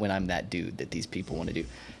 like when I'm that dude that these people want to do.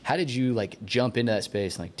 How did you like jump into that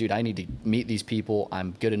space? Like, dude, I need to meet these people.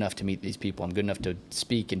 I'm good enough to meet these people. I'm good enough to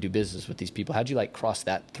speak and do business with these people. How'd you like cross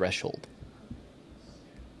that threshold?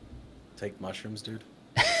 Take mushrooms, dude.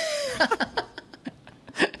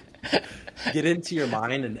 Get into your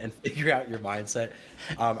mind and figure out your mindset.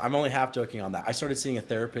 I'm only half joking on that. I started seeing a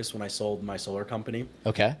therapist when I sold my solar company.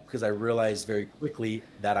 Okay. Because I realized very quickly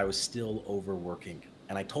that I was still overworking.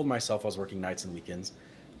 And I told myself I was working nights and weekends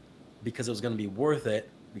because it was going to be worth it,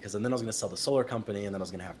 because then I was going to sell the solar company and then I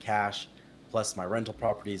was going to have cash plus my rental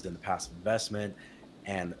properties and the passive investment.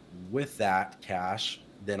 And with that cash,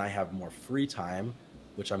 then I have more free time,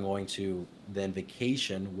 which I'm going to then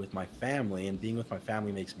vacation with my family, and being with my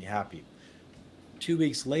family makes me happy. 2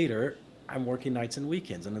 weeks later, I'm working nights and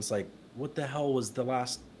weekends. And it's like, what the hell was the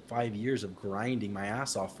last 5 years of grinding my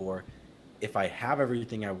ass off for if I have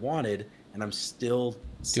everything I wanted and I'm still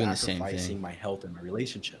doing sacrificing my health and my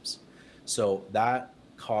relationships? So that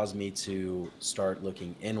caused me to start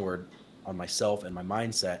looking inward on myself and my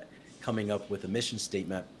mindset, coming up with a mission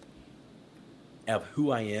statement of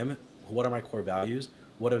who I am, what are my core values,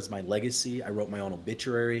 what is my legacy. I wrote my own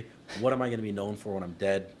obituary. What am I going to be known for when I'm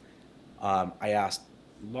dead? I asked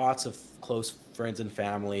lots of close friends and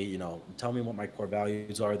family, tell me what my core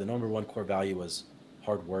values are. The number one core value was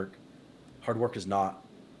hard work. Hard work is not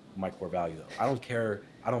my core value, though. I don't care.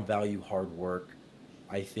 I don't value hard work.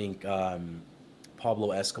 I think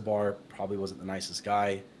Pablo Escobar probably wasn't the nicest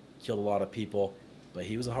guy, killed a lot of people, but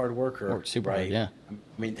he was a hard worker. Worked super right? hard, yeah.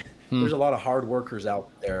 I mean, there's a lot of hard workers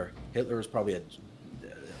out there. Hitler was probably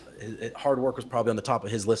hard work was probably on the top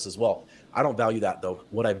of his list as well. I don't value that though.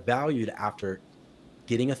 What I valued after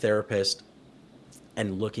getting a therapist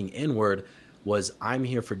and looking inward was I'm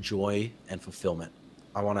here for joy and fulfillment.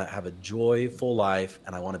 I want to have a joyful life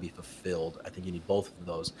and I want to be fulfilled. I think you need both of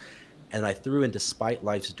those. And I threw in despite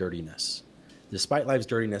life's dirtiness. Despite life's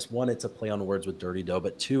dirtiness, one, it's a play on words with dirty dough,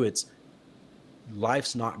 but two, it's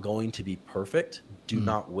life's not going to be perfect. Do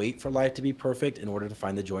not wait for life to be perfect in order to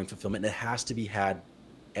find the joy and fulfillment. And it has to be had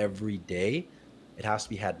every day. It has to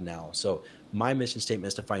be had now. So my mission statement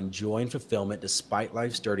is to find joy and fulfillment despite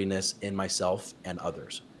life's dirtiness in myself and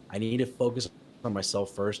others. I need to focus on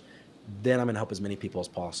myself first. Then I'm going to help as many people as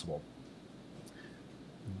possible.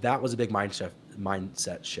 That was a big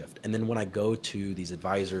mindset shift. And then when I go to these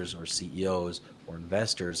advisors or CEOs or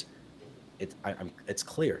investors, it's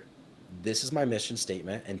clear. This is my mission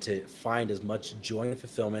statement, and to find as much joy and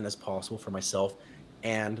fulfillment as possible for myself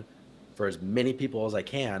and for as many people as I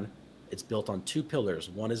can. It's built on two pillars.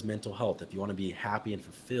 One is mental health. If you want to be happy and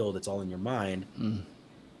fulfilled, it's all in your mind.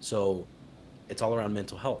 So it's all around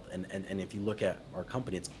mental health. And if you look at our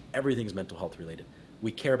company, everything's mental health related.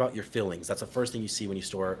 We care about your feelings. That's the first thing you see when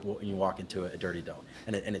you walk into a dirty dough.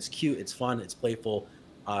 And it's cute, it's fun, it's playful.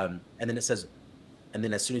 And then it says, and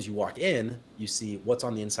then as soon as you walk in, you see what's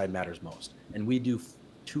on the inside matters most. And we do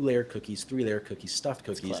 2-layer cookies, 3-layer cookies, stuffed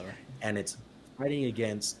cookies. And it's fighting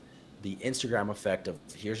against the Instagram effect of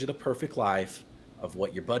here's the perfect life of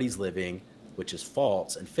what your buddy's living, which is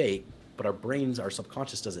false and fake. But our brains, our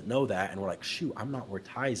subconscious doesn't know that. And we're like, shoot, I'm not where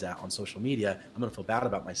Ty's at on social media. I'm going to feel bad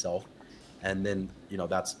about myself. And then,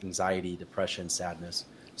 that's anxiety, depression, sadness.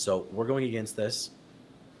 So we're going against this.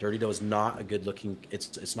 Dirty dough is not a good looking,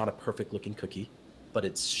 it's not a perfect looking cookie, but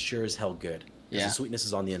it's sure as hell good. Yeah. The sweetness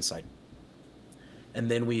is on the inside. And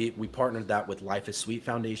then we partnered that with Life is Sweet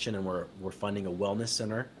Foundation, and we're funding a wellness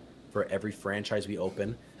center for every franchise we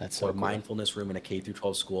open. That's so cool. Mindfulness room in a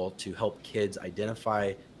K-12 school to help kids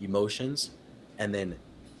identify emotions and then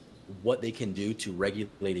what they can do to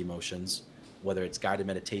regulate emotions, whether it's guided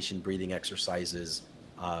meditation, breathing exercises,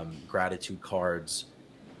 gratitude cards,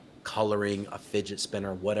 coloring, a fidget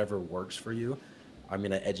spinner, whatever works for you. I'm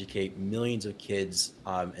going to educate millions of kids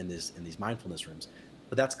in these mindfulness rooms.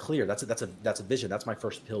 But that's clear. That's a vision. That's my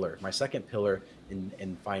first pillar. My second pillar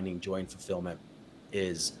in finding joy and fulfillment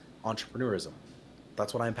is entrepreneurism.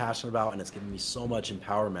 That's what I'm passionate about, and it's given me so much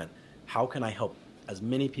empowerment. How can I help as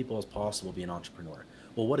many people as possible be an entrepreneur?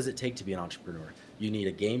 Well, what does it take to be an entrepreneur? You need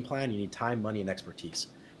a game plan, you need time, money, and expertise.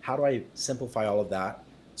 How do I simplify all of that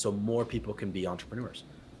so more people can be entrepreneurs?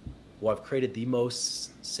 Well, I've created the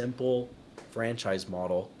most simple franchise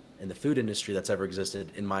model in the food industry that's ever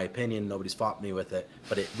existed. In my opinion, nobody's fought me with it,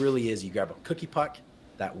 but it really is. You grab a cookie puck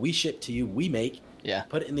that we ship to you, we make,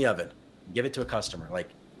 put it in the oven, give it to a customer,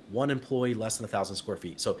 like one employee, less than 1,000 square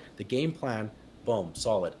feet. So the game plan, boom,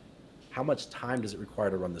 solid. How much time does it require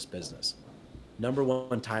to run this business? Number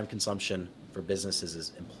one time consumption for businesses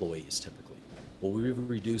is employees typically. Well, we've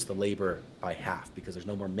reduced the labor by half because there's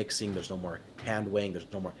no more mixing, there's no more hand weighing, there's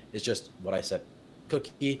no more, it's just what I said,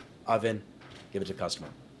 cookie, oven, give it to customer.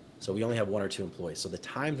 So we only have 1 or 2 employees. So the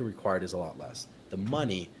time required is a lot less. The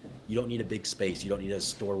money, you don't need a big space. You don't need to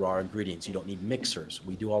store raw ingredients. You don't need mixers.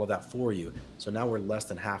 We do all of that for you. So now we're less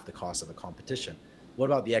than half the cost of a competition. What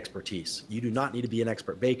about the expertise? You do not need to be an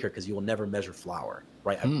expert baker because you will never measure flour,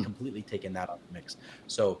 right? I've completely taken that out of the mix.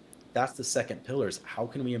 So that's the second pillar is how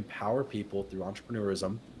can we empower people through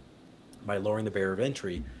entrepreneurism by lowering the barrier of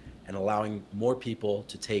entry and allowing more people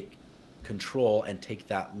to take control and take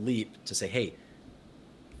that leap to say, hey,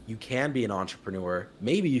 you can be an entrepreneur.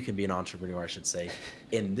 Maybe you can be an entrepreneur, I should say,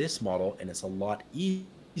 in this model, and it's a lot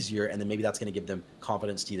easier. And then maybe that's going to give them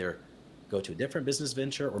confidence to either go to a different business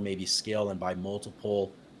venture or maybe scale and buy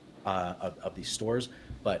multiple of these stores.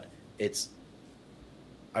 But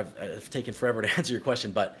I've taken forever to answer your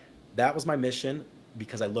question, but that was my mission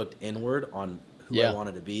because I looked inward on who I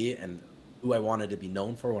wanted to be and who I wanted to be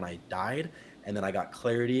known for when I died. And then I got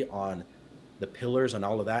clarity on the pillars and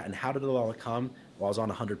all of that. And how did it all come? Well, I was on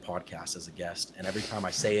 100 podcasts as a guest, and every time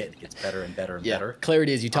I say it, it gets better and better and better.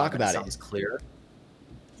 Clarity as you talk about it. Sounds clear.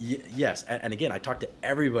 Yes, and again, I talk to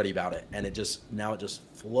everybody about it, and it just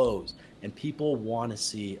flows. And people want to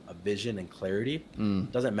see a vision and clarity.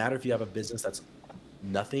 Doesn't matter if you have a business that's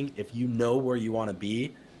nothing. If you know where you want to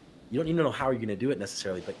be, you don't even know how you're going to do it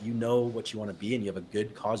necessarily, but you know what you want to be, and you have a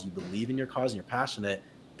good cause. You believe in your cause, and you're passionate.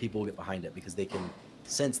 People will get behind it because they can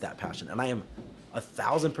sense that passion. And I am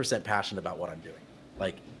 1,000% passionate about what I'm doing.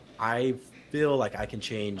 Like, I feel like I can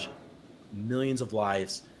change millions of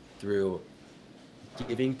lives through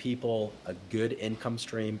giving people a good income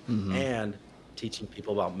stream and teaching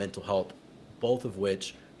people about mental health, both of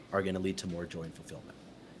which are going to lead to more joy and fulfillment.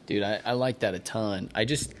 Dude, I like that a ton.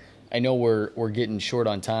 I know we're getting short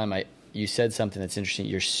on time. You said something that's interesting.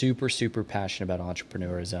 You're super, super passionate about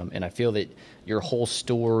entrepreneurism, and I feel that your whole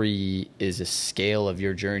story is a scale of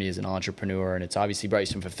your journey as an entrepreneur, and it's obviously brought you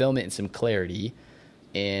some fulfillment and some clarity.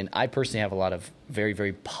 And I personally have a lot of very,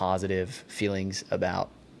 very positive feelings about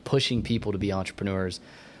pushing people to be entrepreneurs.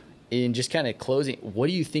 In just kind of closing, what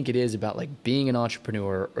do you think it is about like being an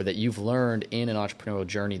entrepreneur, or that you've learned in an entrepreneurial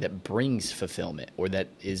journey, that brings fulfillment, or that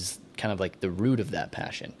is kind of like the root of that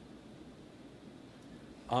passion?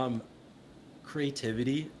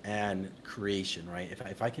 Creativity and creation, right?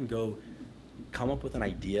 If I can go come up with an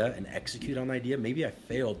idea and execute on the idea, maybe I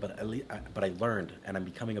failed, but at least I learned, and I'm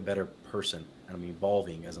becoming a better person, and I'm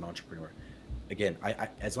evolving as an entrepreneur. Again, I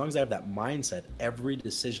as long as I have that mindset, every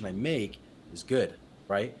decision I make is good,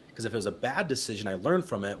 right? Because if it was a bad decision, I learned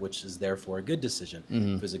from it, which is therefore a good decision.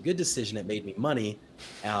 If it was a good decision, it made me money,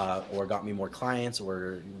 or got me more clients,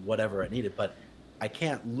 or whatever I needed. But I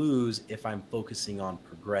can't lose if I'm focusing on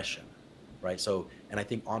progression, right? So, and I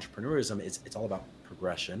think entrepreneurism it's all about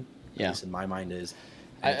progression. At least in my mind is.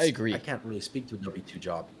 I agree. I can't really speak to a W-2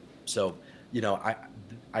 job, so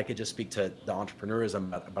I could just speak to the entrepreneurism,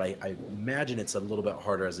 but I imagine it's a little bit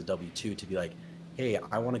harder as a W-2 to be like, hey,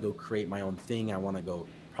 I want to go create my own thing. I want to go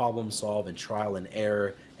problem solve and trial and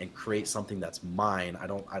error and create something that's mine. I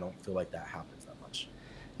don't feel like that happens that much.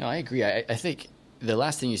 No, I agree. I think the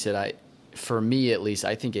last thing you said, for me at least,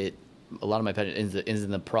 I think a lot of my passion is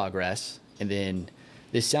in the progress. And then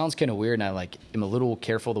this sounds kind of weird, and I am a little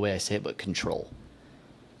careful the way I say it, but control.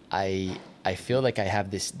 I feel like I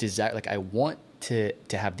have this desire, like I want to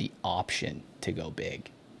have the option to go big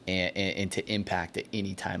and to impact at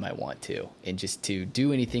any time I want to, and just to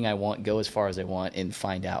do anything I want, go as far as I want, and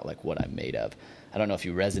find out like what I'm made of. I don't know if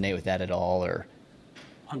you resonate with that at all, or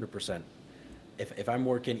 100%. If I'm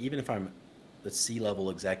working, even if I'm the C-level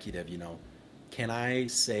executive, can I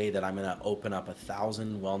say that I'm going to open up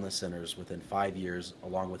 1,000 wellness centers within 5 years,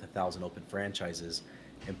 along with 1,000 open franchises,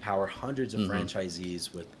 empower hundreds of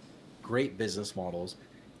franchisees with great business models,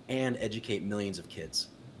 and educate millions of kids?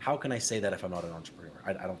 How can I say that if I'm not an entrepreneur?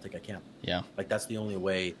 I don't think I can. Yeah. Like that's the only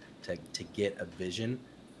way to get a vision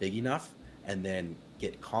big enough, and then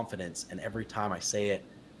get confidence. And every time I say it,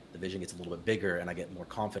 the vision gets a little bit bigger, and I get more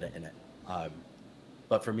confident in it.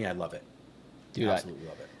 But for me, I love it. Dude, I absolutely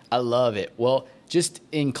love it. I love it. Well, just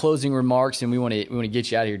in closing remarks, and we want to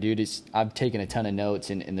get you out of here, dude. I've taken a ton of notes,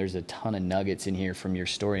 and there's a ton of nuggets in here from your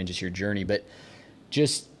story and just your journey. But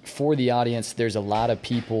just for the audience, there's a lot of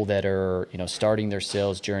people that are, starting their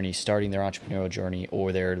sales journey, starting their entrepreneurial journey,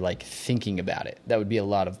 or they're like thinking about it. That would be a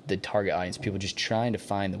lot of the target audience, people just trying to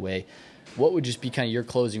find the way. What would just be kind of your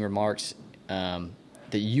closing remarks that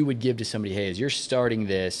you would give to somebody? Hey, as you're starting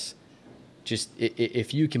this, just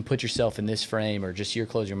if you can put yourself in this frame, or just your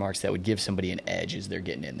closing remarks that would give somebody an edge as they're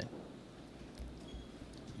getting in there.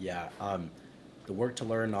 Yeah. The work to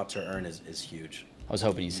learn, not to earn is huge. I was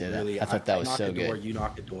hoping you'd say Really, that. I thought that was so good. Door, you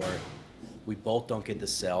knock the door. We both don't get to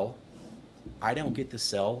sell. I don't get to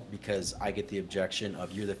sell because I get the objection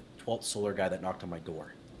of, you're the 12th solar guy that knocked on my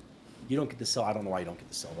door. You don't get to sell. I don't know why you don't get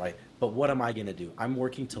to sell, right? But what am I going to do? I'm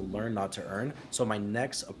working to learn, not to earn. So my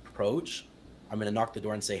next approach, I'm going to knock the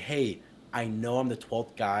door and say, hey, I know I'm the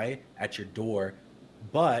 12th guy at your door,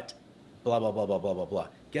 but blah, blah, blah, blah, blah, blah, blah.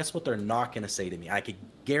 Guess what they're not going to say to me? I could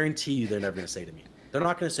guarantee you they're never going to say to me. They're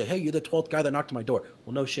not going to say, hey, you're the 12th guy that knocked on my door.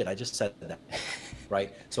 Well, no shit. I just said that,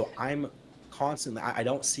 right? So I'm constantly, I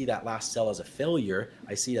don't see that last sell as a failure.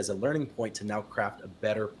 I see it as a learning point to now craft a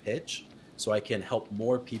better pitch, so I can help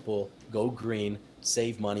more people go green,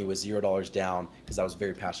 save money with $0 down, because I was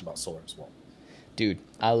very passionate about solar as well. Dude,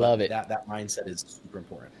 I love it. That mindset is super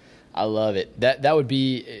important. I love it. That would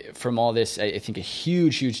be, from all this, I think, a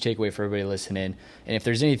huge takeaway for everybody listening. And if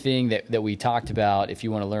there's anything that we talked about, if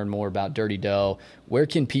you want to learn more about Dirty Dough, where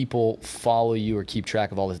can people follow you or keep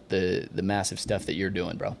track of all the massive stuff that you're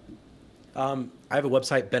doing, bro? I have a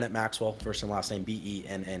website, Bennet Maxwell, first and last name,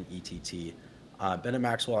 Bennett,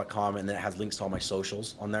 BennettMaxwell.com, and then it has links to all my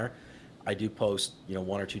socials on there. I do post,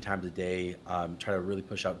 1 or 2 times a day, try to really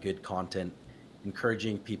push out good content,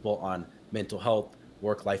 encouraging people on mental health,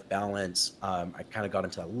 work-life balance. I kind of got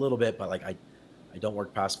into that a little bit, but I don't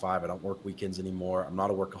work past 5. I don't work weekends anymore. I'm not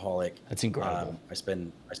a workaholic. That's incredible. I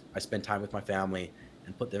spend time with my family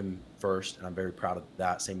and put them first, and I'm very proud of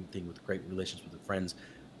that. Same thing with great relations with the friends.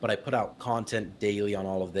 But I put out content daily on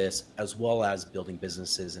all of this, as well as building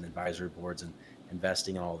businesses and advisory boards and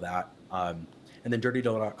investing and all of that. And then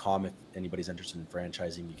dirtydough.com, if anybody's interested in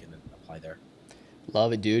franchising, you can apply there.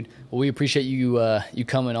 Love it, dude. Well, we appreciate you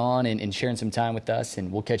coming on and sharing some time with us,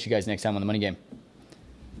 and we'll catch you guys next time on The Money Game.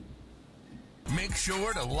 Make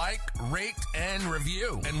sure to like, rate, and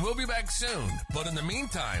review. And we'll be back soon. But in the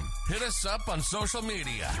meantime, hit us up on social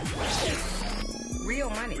media. Real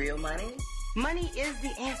money. Real money? Money is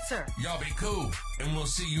the answer. Y'all be cool. And we'll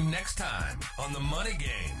see you next time on The Money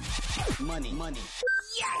Game. Money.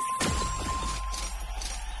 Yes!